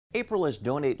April is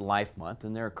Donate Life Month,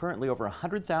 and there are currently over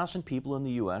 100,000 people in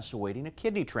the U.S. awaiting a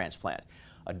kidney transplant.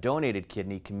 A donated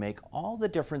kidney can make all the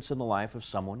difference in the life of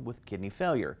someone with kidney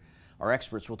failure. Our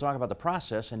experts will talk about the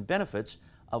process and benefits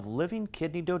of living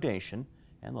kidney donation,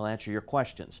 and they'll answer your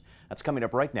questions. That's coming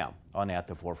up right now on At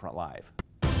the Forefront Live.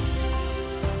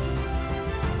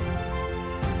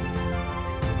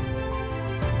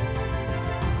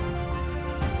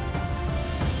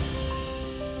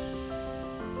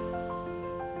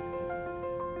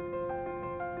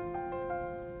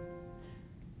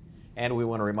 And we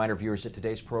want to remind our viewers that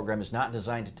today's program is not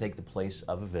designed to take the place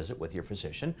of a visit with your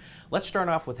physician. Let's start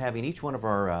off with having each one of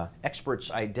our experts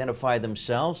identify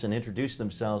themselves and introduce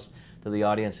themselves to the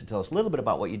audience and tell us a little bit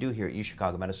about what you do here at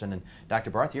UChicago Medicine. And Dr.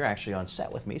 Barth, you're actually on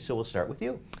set with me, so we'll start with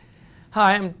you.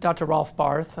 Hi, I'm Dr. Rolf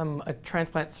Barth. I'm a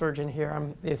transplant surgeon here.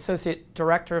 I'm the Associate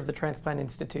Director of the Transplant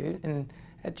Institute. And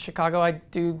at Chicago, I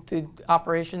do the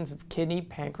operations of kidney,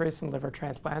 pancreas, and liver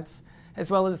transplants, as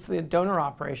well as the donor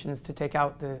operations to take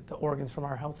out the organs from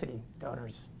our healthy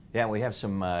donors. Yeah, we have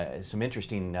some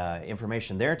interesting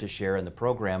information there to share in the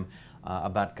program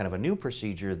about kind of a new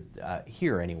procedure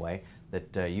here anyway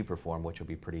that you perform, which will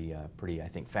be pretty, I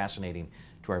think, fascinating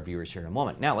to our viewers here in a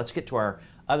moment. Now, let's get to our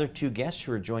other two guests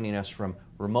who are joining us from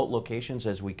remote locations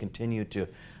as we continue to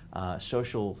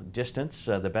social distance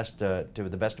to the best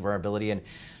of our ability. And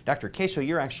Dr. Queso,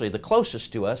 you're actually the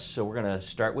closest to us, so we're going to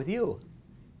start with you.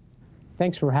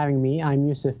 Thanks for having me. I'm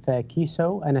Yusuf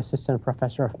Queso, an assistant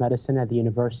professor of medicine at the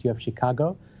University of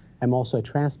Chicago. I'm also a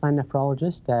transplant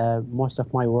nephrologist. Most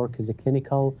of my work is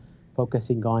clinical,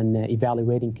 focusing on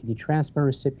evaluating kidney transplant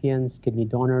recipients, kidney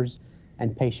donors,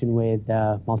 and patients with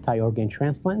multi-organ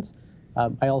transplants.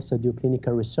 I also do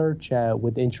clinical research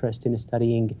with interest in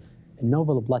studying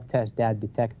novel blood tests that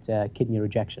detect kidney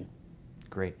rejection.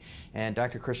 Great. And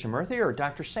Dr. Krishnamurthy, or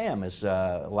Dr. Sam, as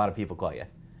a lot of people call you.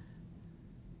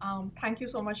 Thank you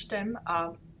so much, Tim.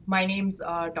 My name's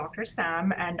Dr.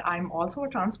 Sam, and I'm also a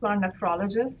transplant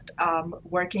nephrologist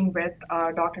working with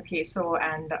Dr. Queso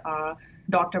and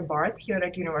Dr. Barth here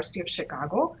at University of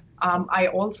Chicago. I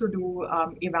also do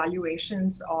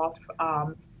evaluations of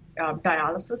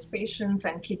dialysis patients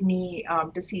and kidney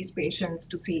disease patients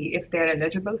to see if they're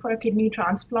eligible for a kidney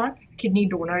transplant, kidney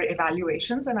donor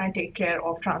evaluations, and I take care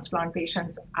of transplant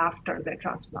patients after their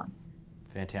transplant.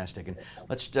 Fantastic. And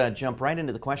let's jump right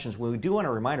into the questions. We do want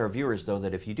to remind our viewers, though,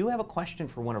 that if you do have a question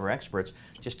for one of our experts,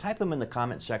 just type them in the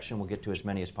comment section. We'll get to as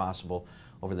many as possible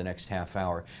over the next half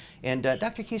hour. And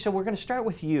Dr. Queso, we're going to start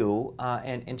with you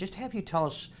and just have you tell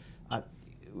us,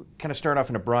 kind of start off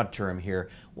in a broad term here,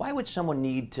 why would someone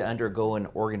need to undergo an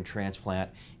organ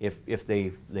transplant if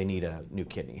they need a new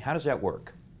kidney? How does that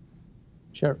work?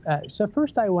 Sure. So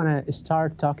first I want to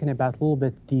start talking about a little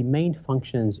bit the main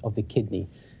functions of the kidney.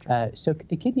 So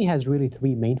the kidney has really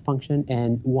three main functions,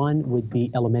 and one would be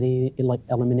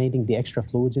eliminating the extra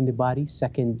fluids in the body.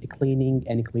 Second, cleaning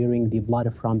and clearing the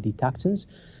blood from the toxins.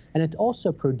 And it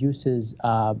also produces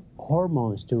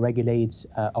hormones to regulate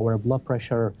our blood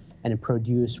pressure and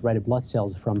produce red blood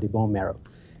cells from the bone marrow.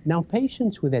 Now,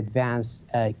 patients with advanced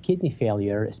kidney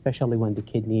failure, especially when the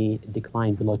kidney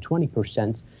decline below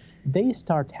 20%, they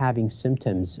start having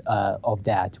symptoms of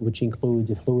that, which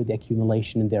include fluid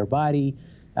accumulation in their body.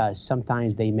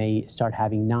 Sometimes they may start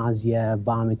having nausea,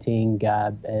 vomiting,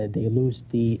 they lose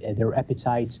their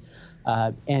appetite,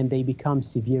 and they become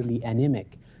severely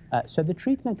anemic. So the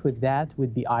treatment with that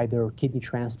would be either kidney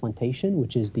transplantation,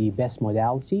 which is the best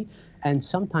modality, and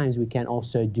sometimes we can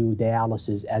also do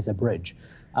dialysis as a bridge.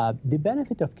 The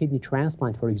benefit of kidney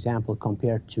transplant, for example,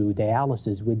 compared to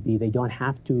dialysis would be they don't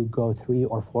have to go 3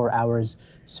 or 4 hours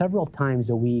several times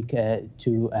a week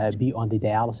to be on the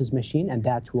dialysis machine, and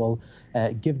that will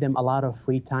give them a lot of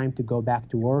free time to go back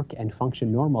to work and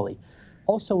function normally.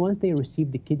 Also, once they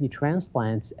receive the kidney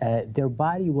transplants, their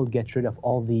body will get rid of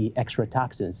all the extra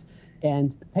toxins,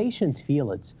 and patients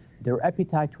feel it. Their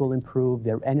appetite will improve,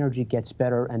 their energy gets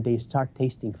better, and they start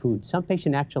tasting food. Some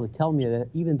patients actually tell me that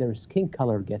even their skin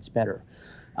color gets better.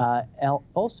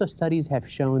 Also, studies have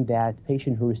shown that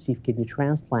patients who receive kidney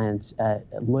transplants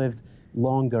live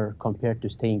longer compared to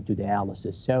staying to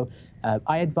dialysis. So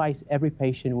I advise every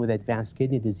patient with advanced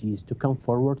kidney disease to come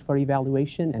forward for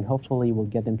evaluation, and hopefully we'll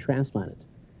get them transplanted.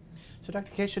 So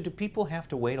Dr. Queso, do people have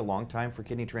to wait a long time for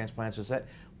kidney transplants? Is that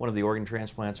one of the organ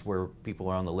transplants where people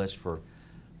are on the list for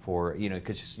you know,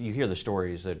 because you hear the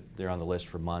stories that they're on the list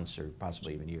for months or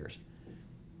possibly even years?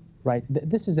 Right.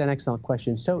 This is an excellent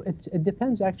question. So it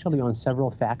depends actually on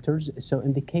several factors. So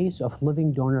in the case of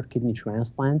living donor kidney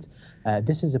transplant,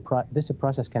 this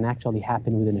process can actually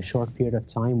happen within a short period of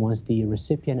time once the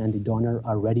recipient and the donor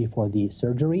are ready for the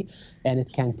surgery, and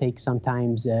it can take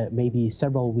sometimes maybe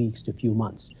several weeks to a few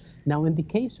months. Now, in the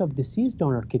case of deceased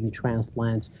donor kidney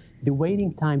transplants, the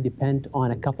waiting time depends on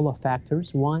a couple of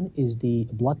factors. One is the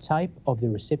blood type of the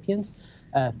recipient.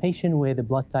 A patient with a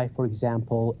blood type, for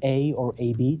example, A or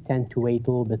AB, tend to wait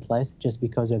a little bit less just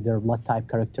because of their blood type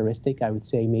characteristic. I would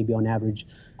say maybe on average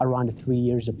around 3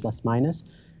 years or plus minus.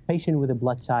 Patient with a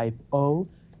blood type O,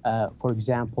 for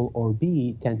example, or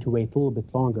B, tend to wait a little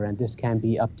bit longer, and this can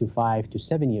be up to 5 to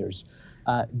 7 years.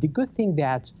 The good thing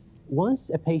that once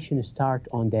a patient starts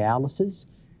on dialysis,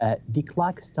 the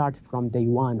clock starts from day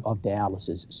one of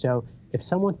dialysis. So if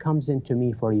someone comes into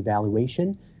me for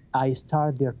evaluation, I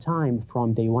start their time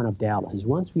from day one of dialysis.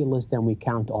 Once we list them, we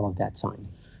count all of that time.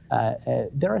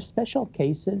 There are special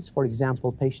cases, for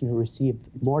example, patients who receive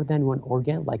more than one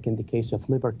organ, like in the case of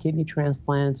liver kidney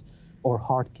transplants or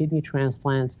heart kidney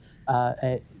transplants.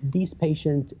 These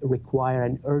patients require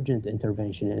an urgent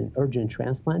intervention, an urgent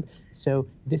transplant. So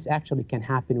this actually can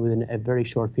happen within a very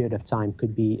short period of time,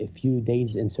 could be a few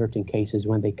days in certain cases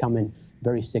when they come in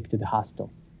very sick to the hospital.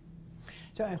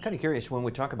 So I'm kind of curious, when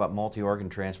we talk about multi-organ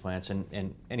transplants,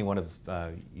 and any one of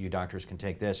you doctors can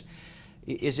take this,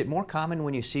 is it more common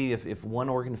when you see if one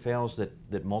organ fails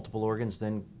that multiple organs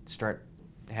then start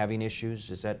having issues?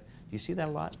 Do you see that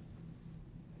a lot?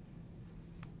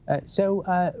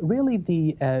 Really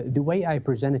the way I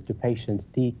present it to patients,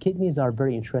 the kidneys are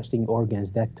very interesting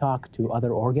organs that talk to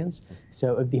other organs.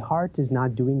 So if the heart is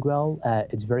not doing well,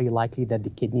 it's very likely that the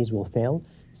kidneys will fail.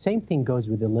 Same thing goes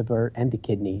with the liver and the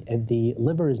kidney. If the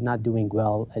liver is not doing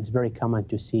well, it's very common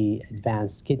to see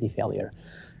advanced kidney failure.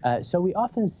 So we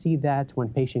often see that when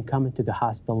patients come into the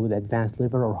hospital with advanced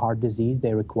liver or heart disease,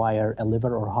 they require a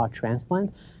liver or heart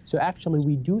transplant. So actually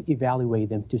we do evaluate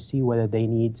them to see whether they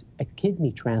need a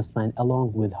kidney transplant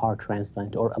along with heart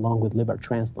transplant or along with liver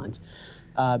transplant.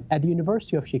 At the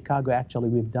University of Chicago, actually,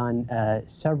 we've done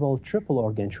several triple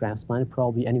organ transplants,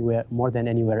 probably anywhere more than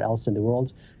anywhere else in the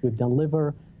world. We've done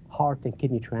liver, heart, and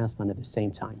kidney transplant at the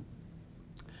same time.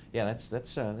 Yeah,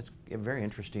 that's very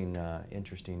interesting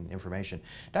information.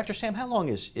 Dr. Sam, how long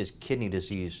is kidney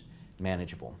disease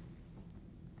manageable?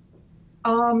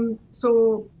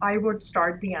 So I would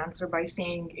start the answer by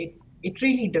saying it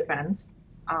really depends.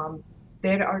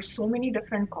 There are so many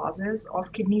different causes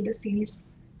of kidney disease,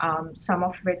 some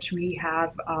of which we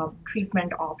have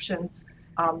treatment options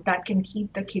that can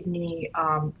keep the kidney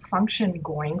function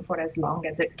going for as long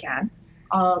as it can.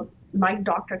 Like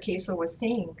Dr. Keso was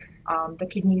saying, the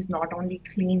kidneys not only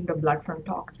clean the blood from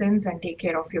toxins and take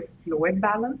care of your fluid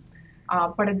balance,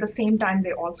 but at the same time,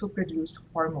 they also produce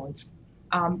hormones.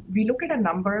 We look at a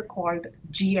number called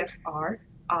GFR,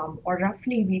 or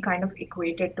roughly we kind of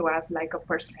equate it to as like a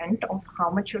percent of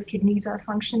how much your kidneys are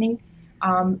functioning.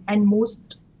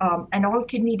 And all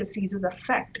kidney diseases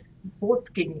affect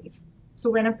both kidneys. So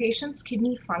when a patient's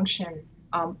kidney function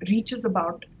reaches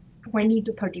about 20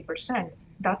 to 30%,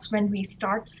 that's when we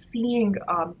start seeing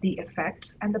the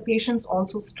effects, and the patients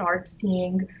also start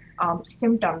seeing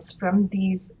symptoms from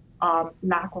these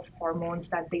lack of hormones,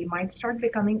 that they might start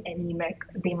becoming anemic,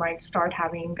 they might start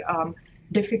having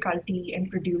difficulty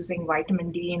in producing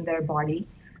vitamin D in their body,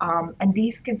 and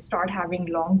these can start having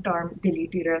long-term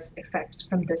deleterious effects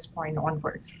from this point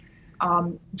onwards.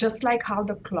 Just like how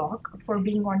the clock for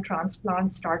being on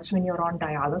transplant starts when you're on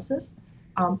dialysis,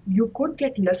 you could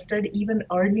get listed even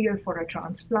earlier for a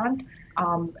transplant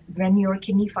when your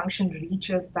kidney function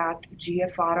reaches that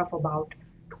GFR of about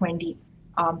 20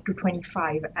 to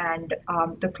 25, and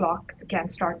the clock can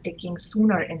start ticking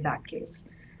sooner in that case.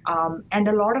 And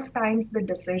a lot of times the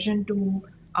decision to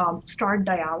start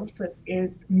dialysis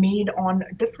is made on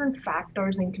different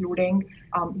factors, including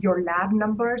your lab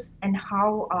numbers and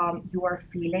how you are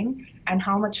feeling and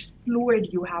how much fluid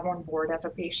you have on board as a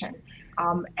patient.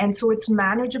 And so it's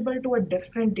manageable to a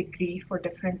different degree for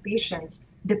different patients,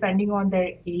 depending on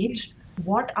their age,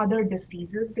 what other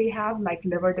diseases they have, like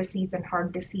liver disease and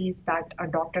heart disease that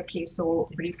Dr.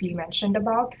 Keso briefly mentioned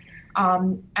about,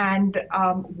 and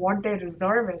what their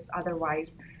reserve is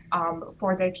otherwise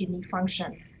for their kidney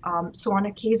function. So on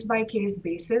a case-by-case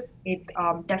basis, it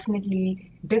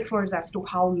definitely differs as to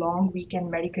how long we can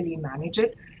medically manage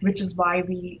it, which is why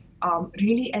we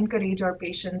really encourage our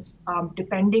patients,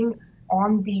 depending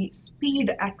on the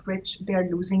speed at which they're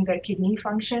losing their kidney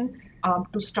function,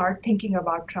 to start thinking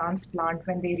about transplant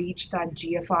when they reach that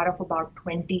GFR of about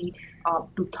 20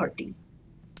 to 30.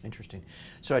 Interesting.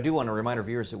 So I do want to remind our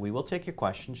viewers that we will take your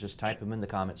questions. Just type them in the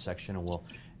comments section, and we'll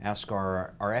ask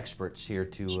our experts here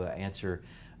to answer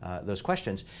those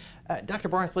questions. Dr.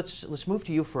 Barth, let's move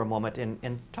to you for a moment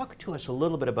and talk to us a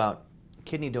little bit about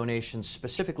kidney donations,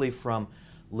 specifically from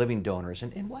living donors,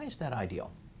 and why is that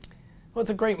ideal? Well, it's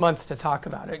a great month to talk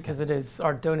about it because it is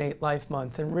our Donate Life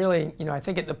Month. And really, I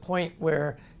think at the point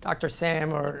where Dr.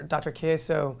 Sam or Dr.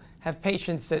 Chieso have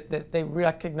patients that they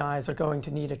recognize are going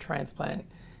to need a transplant,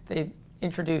 they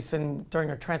introduce them during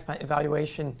a transplant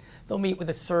evaluation. They'll meet with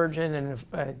a surgeon and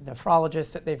a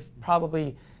nephrologist that they've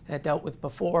probably dealt with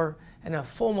before, and a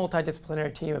full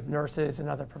multidisciplinary team of nurses and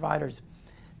other providers.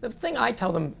 The thing I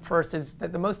tell them first is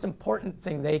that the most important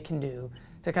thing they can do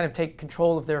to kind of take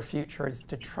control of their future is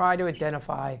to try to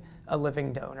identify a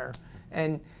living donor.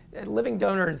 And a living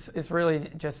donor is really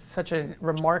just such a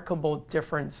remarkable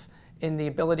difference in the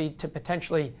ability to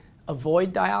potentially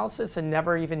avoid dialysis and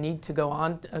never even need to go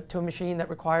on to a machine that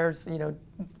requires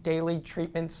daily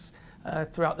treatments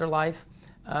throughout their life,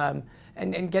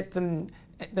 and get them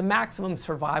the maximum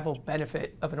survival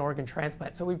benefit of an organ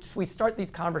transplant. So we start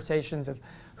these conversations of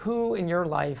who in your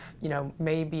life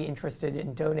may be interested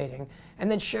in donating, and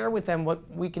then share with them what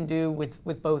we can do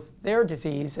with both their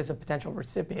disease as a potential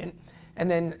recipient, and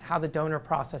then how the donor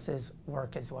processes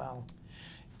work as well.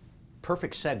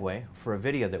 Perfect segue for a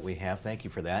video that we have. Thank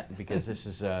you for that, because this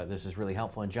is really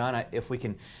helpful. And John, if we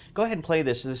can go ahead and play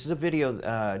this. This is a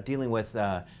video dealing with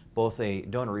both a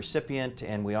donor recipient,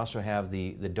 and we also have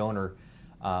the donor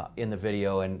in the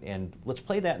video. And let's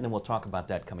play that, and then we'll talk about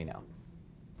that coming out.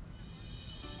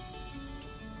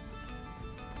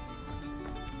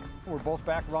 We're both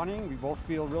back running. We both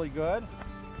feel really good.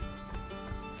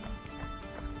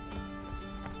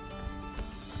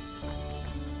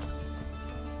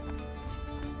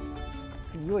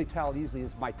 You can really tell easily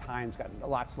as my time's gotten a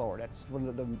lot slower. That's one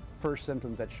of the first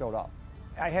symptoms that showed up.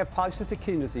 I have polycystic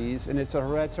kidney disease, and it's a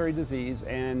hereditary disease,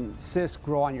 and cysts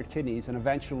grow on your kidneys and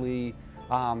eventually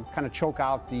kind of choke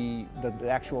out the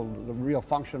real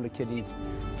function of the kidneys.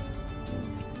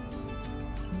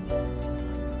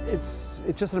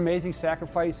 It's just an amazing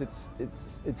sacrifice.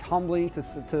 It's humbling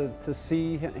to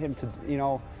see him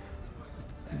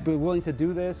be willing to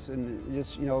do this, and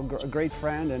just a great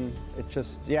friend, and it's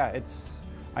just it's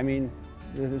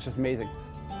just amazing.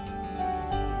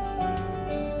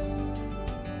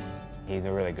 He's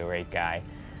a really great guy,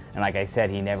 and like I said,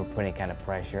 he never put any kind of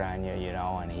pressure on you,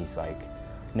 and he's like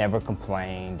never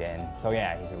complained, and so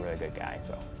yeah, he's a really good guy.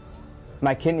 So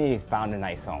my kidney found a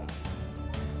nice home.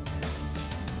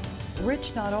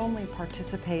 Rich not only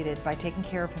participated by taking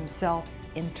care of himself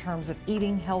in terms of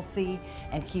eating healthy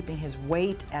and keeping his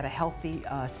weight at a healthy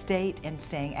state and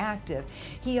staying active,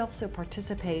 he also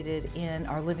participated in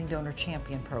our Living Donor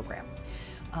Champion program.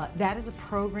 That is a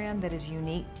program that is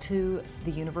unique to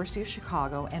the University of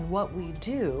Chicago, and what we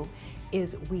do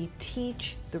is we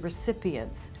teach the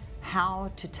recipients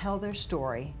how to tell their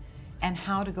story and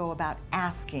how to go about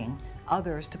asking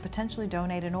others to potentially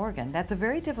donate an organ. That's a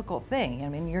very difficult thing. I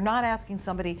mean, you're not asking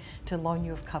somebody to loan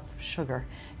you a cup of sugar.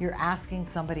 You're asking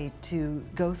somebody to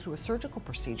go through a surgical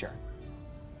procedure.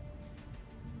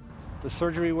 The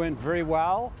surgery went very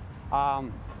well,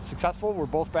 successful. We're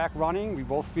both back running. We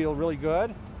both feel really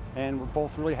good, and we're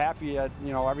both really happy at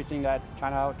everything that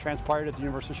kind of transpired at the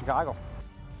University of Chicago.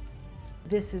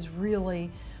 This is really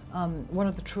one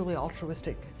of the truly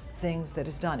altruistic things that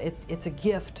is done. It's a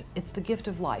gift. It's the gift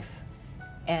of life.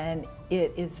 And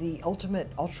it is the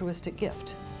ultimate altruistic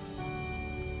gift.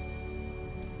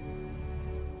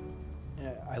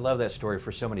 I love that story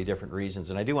for so many different reasons,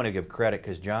 and I do want to give credit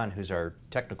because John, who's our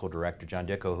technical director, John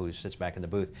Dicko, who sits back in the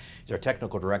booth, he's our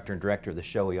technical director and director of the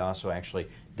show. He also actually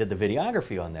did the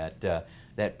videography on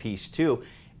that piece too,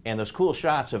 and those cool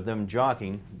shots of them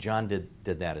jogging, John did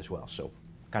that as well. So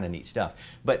kind of neat stuff.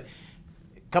 But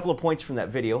a couple of points from that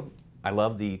video. I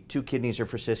love the "Two Kidneys Are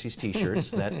for Sissies"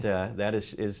 T-shirts. that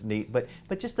is neat. But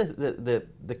just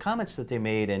the comments that they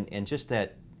made, and just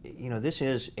that this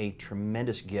is a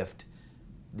tremendous gift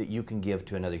that you can give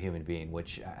to another human being,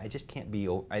 which I just can't be.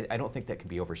 I don't think that can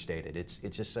be overstated. It's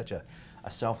just such a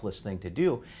selfless thing to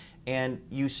do. And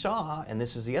you saw, and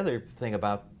this is the other thing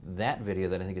about that video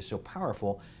that I think is so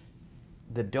powerful.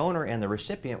 The donor and the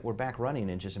recipient were back running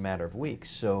in just a matter of weeks.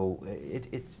 So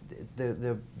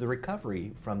the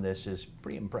recovery from this is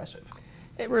pretty impressive.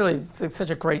 It really is such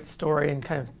a great story, and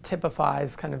kind of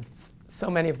typifies kind of so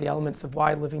many of the elements of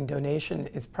why living donation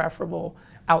is preferable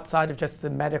outside of just the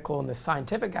medical and the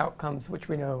scientific outcomes, which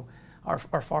we know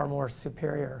are far more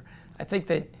superior. I think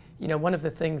that one of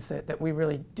the things that we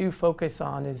really do focus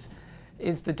on is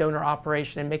is the donor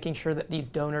operation and making sure that these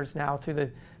donors now,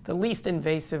 through the least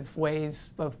invasive ways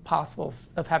of possible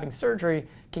of having surgery,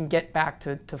 can get back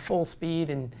to full speed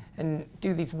and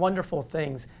do these wonderful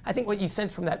things. I think what you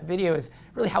sense from that video is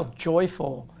really how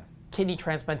joyful kidney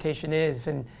transplantation is.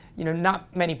 And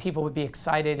not many people would be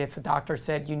excited if a doctor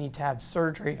said you need to have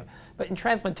surgery. But in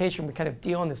transplantation, we kind of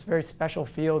deal in this very special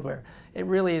field where it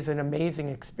really is an amazing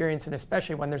experience, and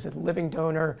especially when there's a living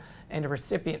donor and a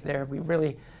recipient there, we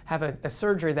really have a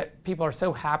surgery that people are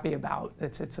so happy about.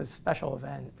 It's a special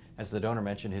event. As the donor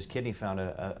mentioned, his kidney found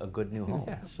a good new home,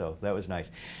 so that was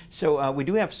nice. So we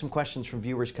do have some questions from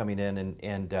viewers coming in,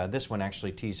 and this one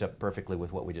actually tees up perfectly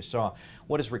with what we just saw.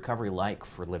 What is recovery like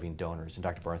for living donors? And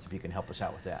Dr. Barth, if you can help us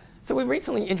out with that. So we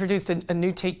recently introduced a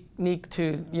new technique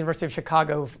to University of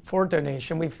Chicago for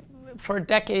donation. We've, for a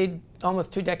decade,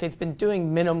 almost 2 decades, been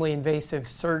doing minimally invasive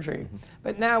surgery.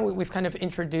 But now we've kind of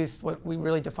introduced what we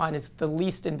really define as the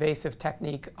least invasive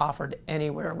technique offered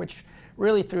anywhere, which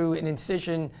really through an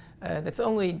incision that's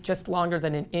only just longer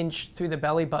than an inch through the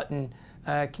belly button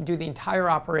can do the entire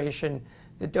operation.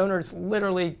 The donors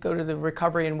literally go to the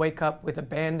recovery and wake up with a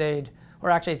Band-Aid,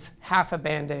 or actually it's half a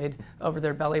Band-Aid over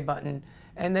their belly button,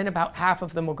 and then about half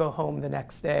of them will go home the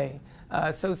next day.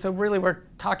 So really we're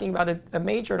talking about a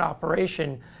major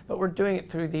operation, but we're doing it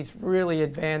through these really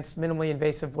advanced, minimally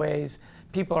invasive ways.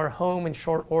 People are home in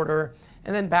short order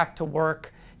and then back to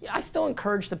work. I still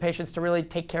encourage the patients to really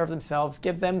take care of themselves,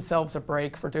 give themselves a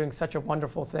break for doing such a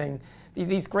wonderful thing.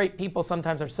 These great people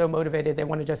sometimes are so motivated, they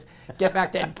want to just get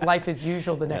back to life as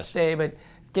usual the next day, but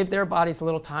give their bodies a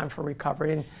little time for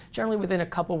recovery, and generally within a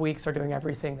couple weeks are doing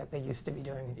everything that they used to be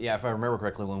doing. Yeah, if I remember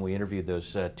correctly, when we interviewed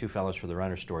those 2 fellows for the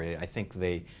runner story, I think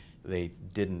they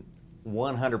didn't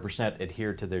 100%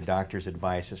 adhere to their doctor's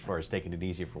advice as far as taking it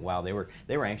easy for a while. They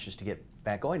were anxious to get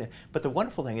back going, but the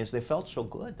wonderful thing is they felt so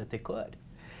good that they could.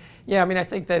 Yeah, I mean, I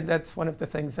think that's one of the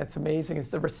things that's amazing is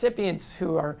the recipients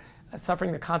who are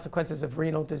suffering the consequences of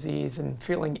renal disease and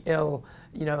feeling ill,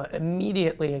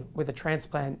 immediately with a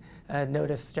transplant,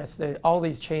 notice just all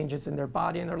these changes in their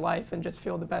body and their life and just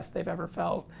feel the best they've ever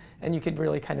felt. And you could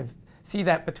really kind of see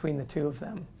that between the two of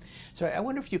them. So I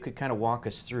wonder if you could kind of walk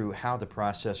us through how the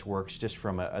process works just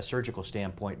from a surgical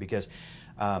standpoint, because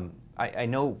I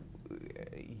know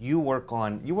you work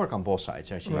on both sides,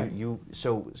 aren't you? Right.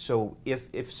 So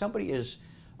if somebody is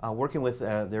working with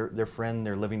their friend,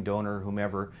 their living donor,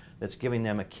 whomever, that's giving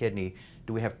them a kidney,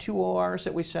 do we have 2 ORs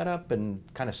that we set up and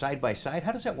kind of side by side?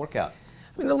 How does that work out?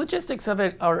 I mean, the logistics of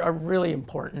it are really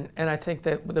important, and I think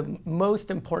that the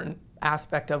most important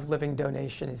aspect of living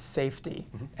donation is safety,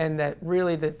 and that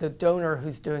really the donor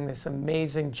who's doing this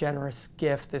amazing, generous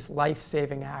gift, this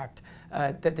life-saving act,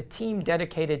 that the team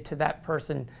dedicated to that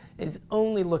person is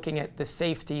only looking at the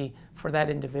safety for that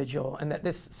individual, and that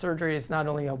this surgery is not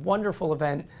only a wonderful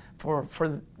event for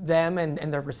them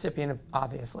and their recipient,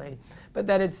 obviously, but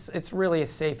that it's really a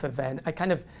safe event. I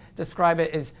kind of describe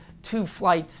it as 2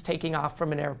 flights taking off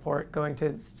from an airport going to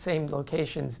the same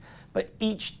locations, but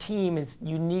each team is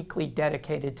uniquely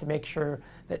dedicated to make sure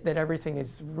that everything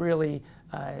is really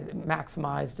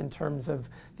maximized in terms of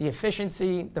the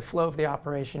efficiency, the flow of the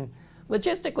operation.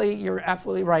 Logistically, you're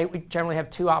absolutely right. We generally have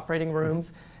 2 operating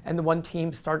rooms, and the one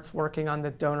team starts working on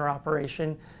the donor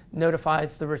operation,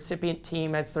 notifies the recipient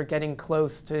team as they're getting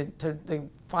close to the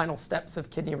final steps of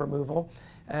kidney removal.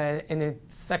 In the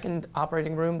second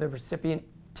operating room, the recipient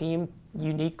team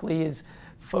uniquely is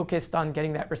focused on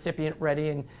getting that recipient ready,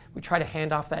 and we try to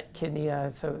hand off that kidney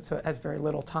so it has very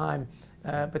little time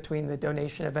between the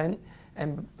donation event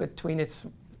and between it's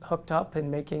hooked up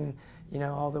and making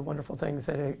all the wonderful things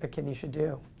that a kidney should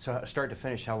do. So start to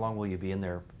finish, how long will you be in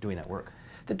there doing that work?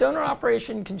 The donor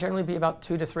operation can generally be about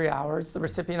 2 to 3 hours. The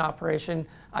recipient operation,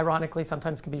 ironically,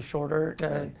 sometimes can be shorter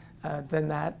than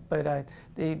that. But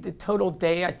the total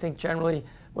day, I think generally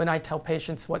when I tell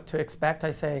patients what to expect,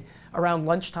 I say around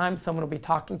lunchtime someone will be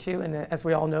talking to you. And as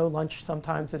we all know, lunch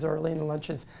sometimes is early and lunch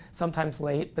is sometimes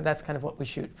late. But that's kind of what we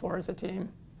shoot for as a team.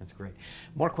 That's great.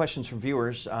 More questions from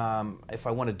viewers. If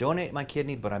I want to donate my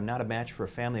kidney, but I'm not a match for a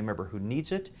family member who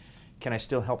needs it, can I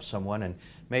still help someone? And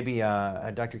maybe,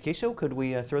 Dr. Queso, could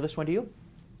we throw this one to you?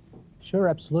 Sure,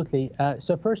 absolutely.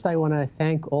 So first, I want to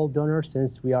thank all donors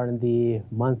since we are in the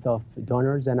month of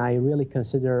donors, and I really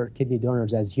consider kidney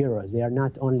donors as heroes. They are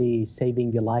not only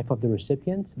saving the life of the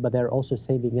recipient, but they're also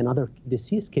saving another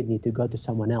deceased kidney to go to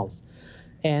someone else.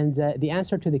 And the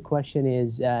answer to the question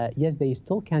is yes, they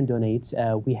still can donate.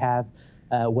 We have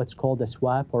what's called a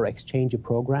swap or exchange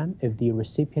program. If the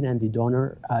recipient and the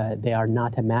donor, they are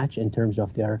not a match in terms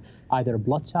of their either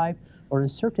blood type or in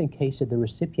certain cases, the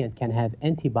recipient can have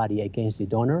antibody against the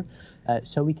donor.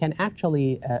 So we can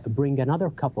actually bring another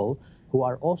couple who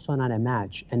are also not a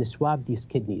match and swab these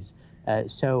kidneys.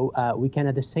 So we can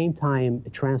at the same time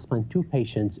transplant 2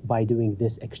 patients by doing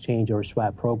this exchange or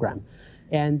swab program.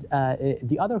 And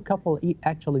the other couple,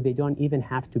 actually, they don't even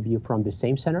have to be from the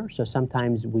same center. So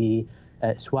sometimes we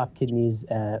swap kidneys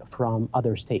from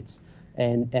other states.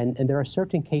 And there are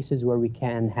certain cases where we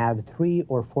can have 3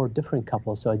 or 4 different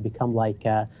couples. So it become like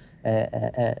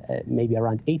maybe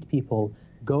around 8 people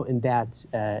go in that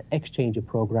exchange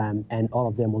program, and all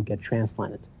of them will get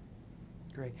transplanted.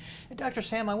 Great. And Dr.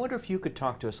 Sam, I wonder if you could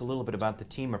talk to us a little bit about the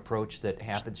team approach that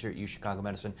happens here at UChicago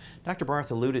Medicine. Dr.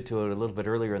 Barth alluded to it a little bit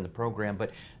earlier in the program,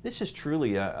 but this is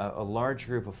truly a large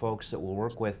group of folks that will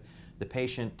work with the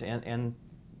patient and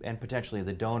potentially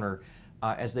the donor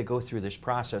as they go through this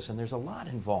process, and there's a lot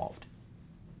involved.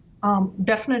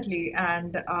 Definitely,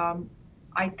 and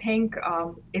I think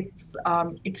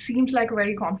it seems like a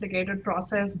very complicated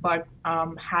process, but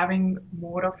having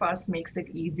more of us makes it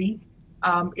easy.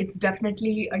 It's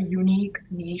definitely a unique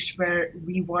niche where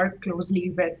we work closely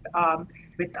with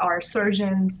our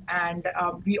surgeons, and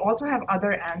we also have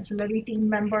other ancillary team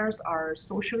members, our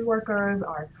social workers,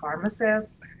 our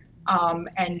pharmacists,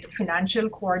 and financial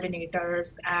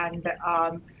coordinators, and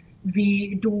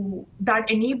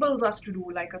that enables us to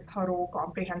do like a thorough,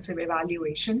 comprehensive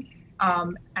evaluation.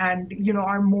 And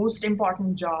our most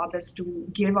important job is to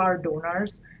give our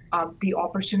donors the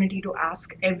opportunity to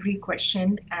ask every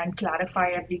question and clarify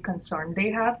every concern they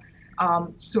have.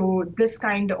 So this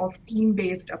kind of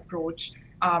team-based approach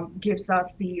gives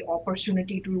us the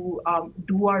opportunity to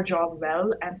do our job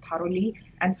well and thoroughly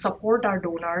and support our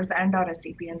donors and our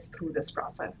recipients through this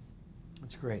process.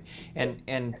 That's great.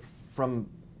 And from,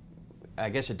 I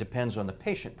guess it depends on the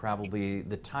patient, probably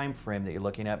the time frame that you're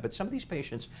looking at, but some of these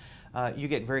patients you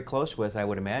get very close with, I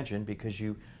would imagine, because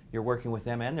you're working with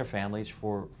them and their families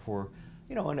for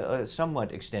in a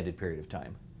somewhat extended period of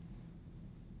time.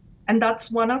 And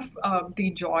that's one of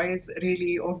the joys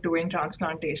really of doing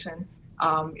transplantation,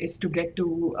 is to get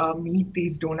to meet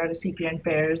these donor-recipient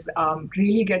pairs,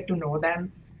 really get to know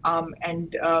them,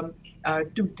 and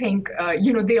to think,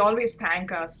 they always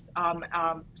thank us,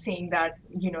 saying that,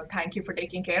 thank you for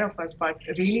taking care of us, but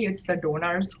really it's the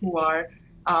donors who are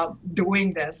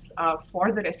doing this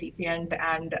for the recipient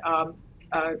and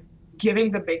giving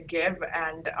the big give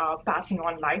and passing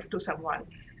on life to someone.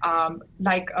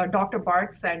 Like Dr.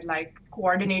 Barth said, like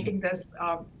coordinating this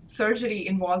surgery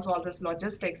involves all this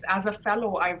logistics. As a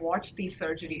fellow, I watch these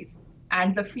surgeries,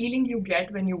 and the feeling you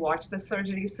get when you watch the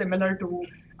surgery is similar to,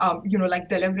 like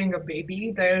delivering a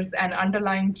baby. There's an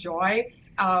underlying joy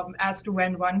as to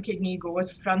when one kidney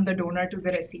goes from the donor to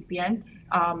the recipient,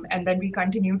 and then we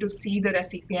continue to see the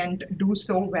recipient do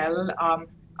so well,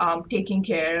 taking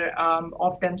care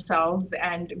of themselves,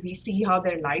 and we see how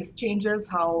their life changes,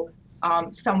 how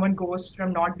someone goes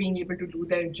from not being able to do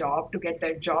their job to get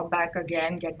their job back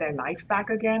again, get their life back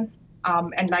again.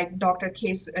 And like Dr.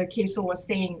 Queso was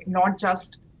saying, not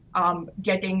just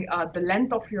getting the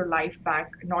length of your life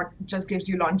back, not just gives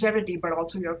you longevity, but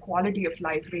also your quality of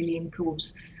life really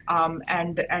improves.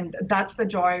 And that's the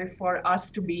joy for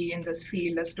us to be in this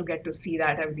field, is to get to see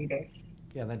that every day.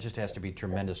 Yeah, that just has to be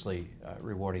tremendously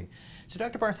rewarding. So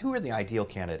Dr. Barth, who are the ideal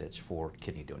candidates for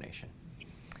kidney donation?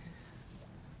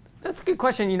 That's a good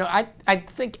question. I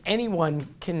think anyone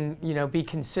can, be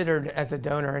considered as a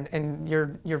donor. And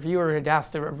your viewer had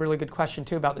asked a really good question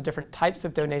too about the different types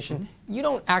of donation. Mm-hmm. You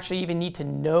don't actually even need to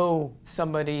know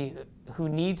somebody who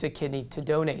needs a kidney to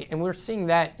donate. And we're seeing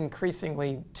that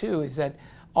increasingly too, is that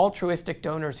altruistic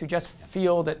donors who just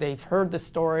feel that they've heard the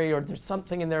story or there's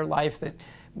something in their life that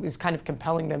is kind of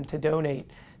compelling them to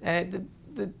donate.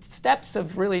 The steps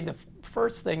of really the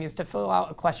first thing is to fill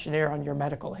out a questionnaire on your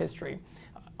medical history.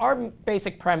 Our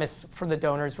basic premise for the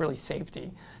donor is really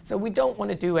safety. So we don't want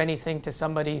to do anything to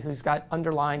somebody who's got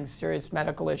underlying serious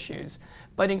medical issues.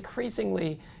 But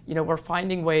increasingly, we're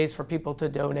finding ways for people to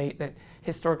donate that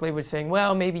historically we're saying,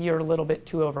 well, maybe you're a little bit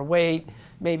too overweight,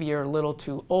 maybe you're a little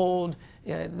too old,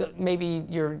 maybe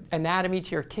your anatomy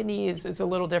to your kidney is a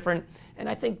little different. And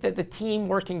I think that the team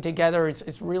working together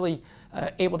is really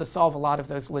able to solve a lot of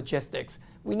those logistics.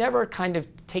 We never kind of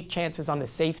take chances on the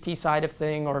safety side of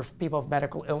thing or if people have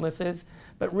medical illnesses,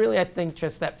 but really I think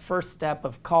just that first step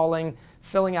of calling,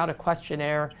 filling out a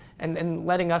questionnaire, and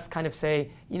letting us kind of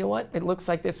say, you know what, it looks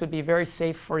like this would be very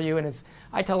safe for you. And as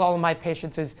I tell all of my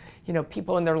patients is,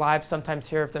 people in their lives sometimes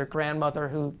hear of their grandmother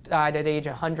who died at age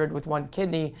 100 with one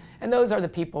kidney, and those are the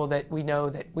people that we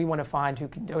know that we want to find who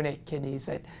can donate kidneys,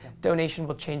 that donation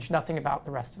will change nothing about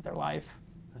the rest of their life.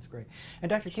 That's great. And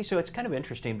Dr. Queso, it's kind of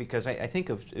interesting because I think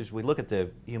of, as we look at the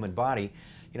human body,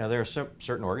 you know, there are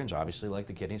certain organs, obviously, like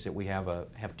the kidneys, that we have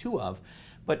two of,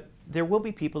 but there will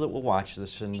be people that will watch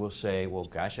this and will say, well,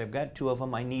 gosh, I've got two of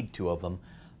them, I need two of them.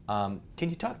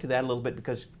 Can you talk to that a little bit?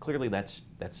 Because clearly that's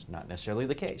not necessarily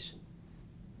the case.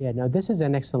 Yeah, no, this is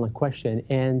an excellent question.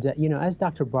 And, you know, as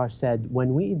Dr. Barr said,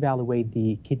 when we evaluate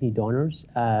the kidney donors,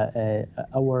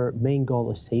 our main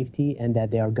goal is safety and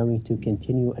that they are going to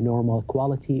continue a normal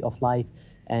quality of life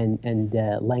and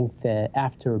length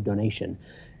after donation.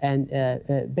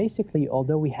 And basically,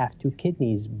 although we have two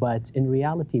kidneys, but in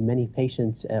reality, many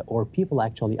patients or people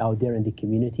actually out there in the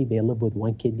community, they live with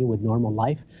one kidney with normal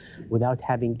life without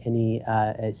having any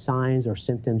signs or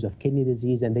symptoms of kidney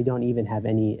disease, and they don't even have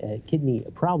any kidney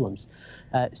problems.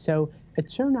 So it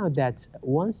turned out that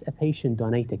once a patient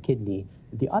donates a kidney,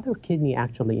 the other kidney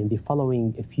actually in the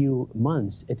following few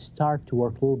months, it starts to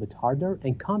work a little bit harder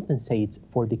and compensates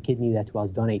for the kidney that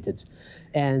was donated.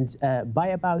 And by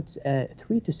about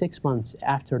 3 to 6 months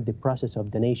after the process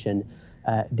of donation,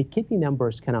 the kidney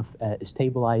numbers kind of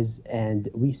stabilize, and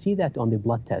we see that on the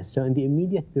blood test. So in the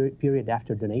immediate period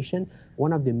after donation,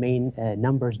 one of the main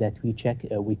numbers that we check,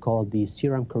 we call the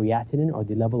serum creatinine, or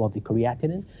the level of the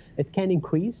creatinine. It can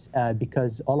increase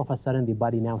because all of a sudden the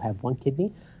body now have one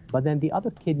kidney, but then the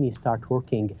other kidneys start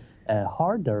working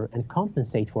harder and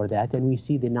compensate for that, and we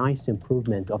see the nice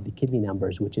improvement of the kidney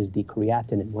numbers, which is the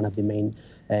creatinine, one of the main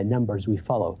numbers we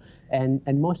follow. And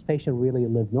most patients really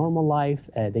live normal life.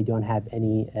 They don't have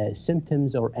any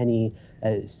symptoms or any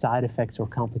side effects or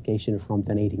complications from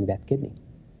donating that kidney.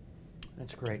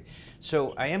 That's great.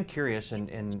 So I am curious,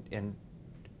 and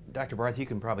Dr. Barth, you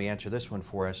can probably answer this one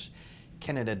for us.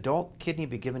 Can an adult kidney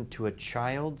be given to a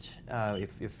child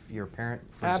if your parent,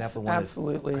 for example, wanted?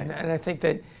 Absolutely, and I think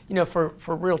that, you know, for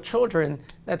real children,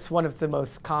 that's one of the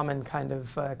most common kind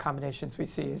of combinations we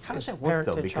see. How does that work,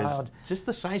 though? Because child. Just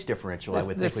the size differential, I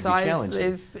would think, would be challenging.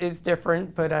 challenging. The size is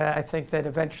different, but I think that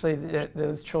eventually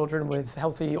those children with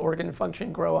healthy organ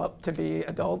function grow up to be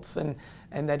adults, and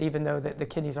that even though the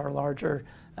kidneys are larger,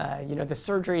 you know, the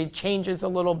surgery changes a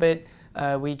little bit.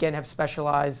 We again have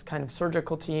specialized kind of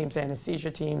surgical teams,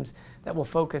 anesthesia teams that will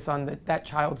focus on that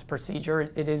child's procedure.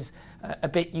 It is a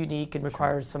bit unique and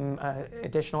requires some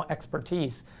additional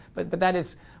expertise. But that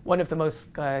is one of the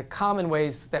most common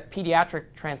ways that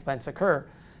pediatric transplants occur.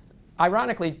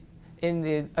 Ironically, in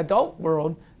the adult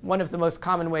world, one of the most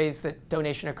common ways that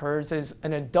donation occurs is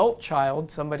an adult child,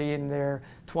 somebody in their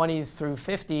 20s through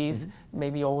 50s,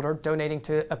 maybe older, donating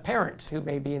to a parent who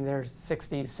may be in their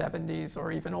 60s, 70s,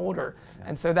 or even older. Yeah.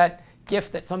 And so that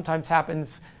gift that sometimes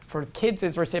happens for kids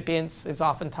as recipients is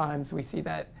oftentimes we see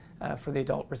that for the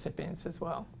adult recipients as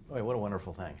well. Boy, what a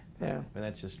wonderful thing. Yeah. And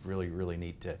that's just really, really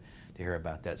neat to hear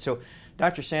about that. So,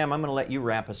 Dr. Sam, I'm going to let you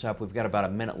wrap us up. We've got about a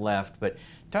minute left, but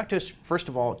talk to us, first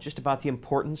of all, just about the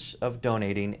importance of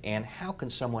donating and how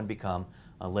can someone become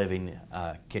a living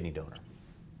kidney donor?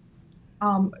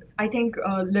 I think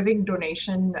living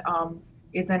donation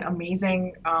is an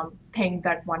amazing thing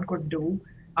that one could do,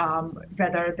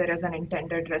 whether there is an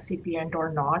intended recipient or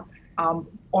not.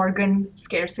 Organ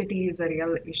scarcity is a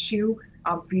real issue.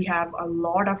 We have a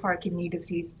lot of our kidney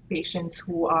disease patients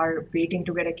who are waiting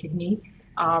to get a kidney.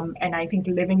 And I think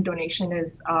living donation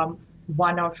is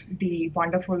one of the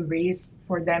wonderful ways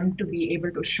for them to be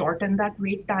able to shorten that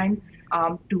wait time,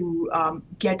 to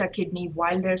get a kidney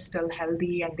while they're still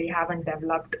healthy and they haven't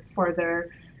developed further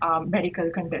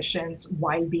medical conditions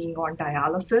while being on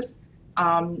dialysis.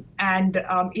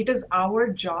 It is our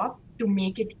job to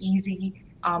make it easy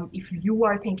if you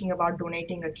are thinking about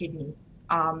donating a kidney.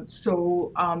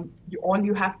 All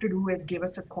you have to do is give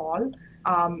us a call.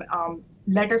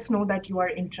 Let us know that you are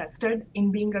interested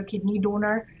in being a kidney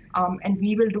donor, and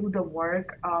we will do the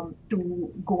work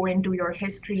to go into your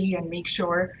history and make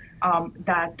sure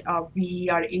that we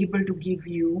are able to give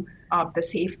you the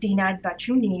safety net that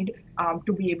you need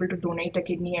to be able to donate a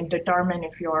kidney and determine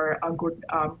if you're a good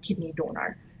kidney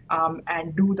donor,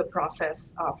 and do the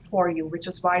process for you, which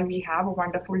is why we have a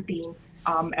wonderful team,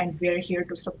 and we're here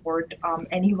to support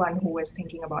anyone who is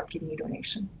thinking about kidney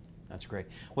donation. That's great.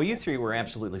 Well, you three were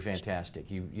absolutely fantastic.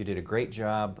 You did a great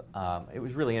job. It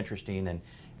was really interesting,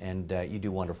 and you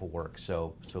do wonderful work.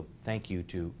 So thank you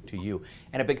to you.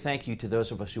 And a big thank you to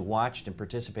those of us who watched and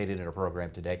participated in our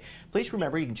program today. Please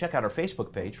remember, you can check out our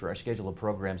Facebook page for our schedule of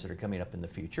programs that are coming up in the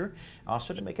future.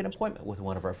 Also, to make an appointment with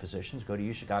one of our physicians, go to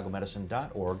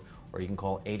UChicagoMedicine.org, or you can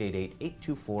call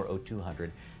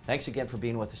 888-824-0200. Thanks again for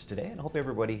being with us today, and I hope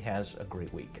everybody has a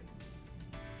great week.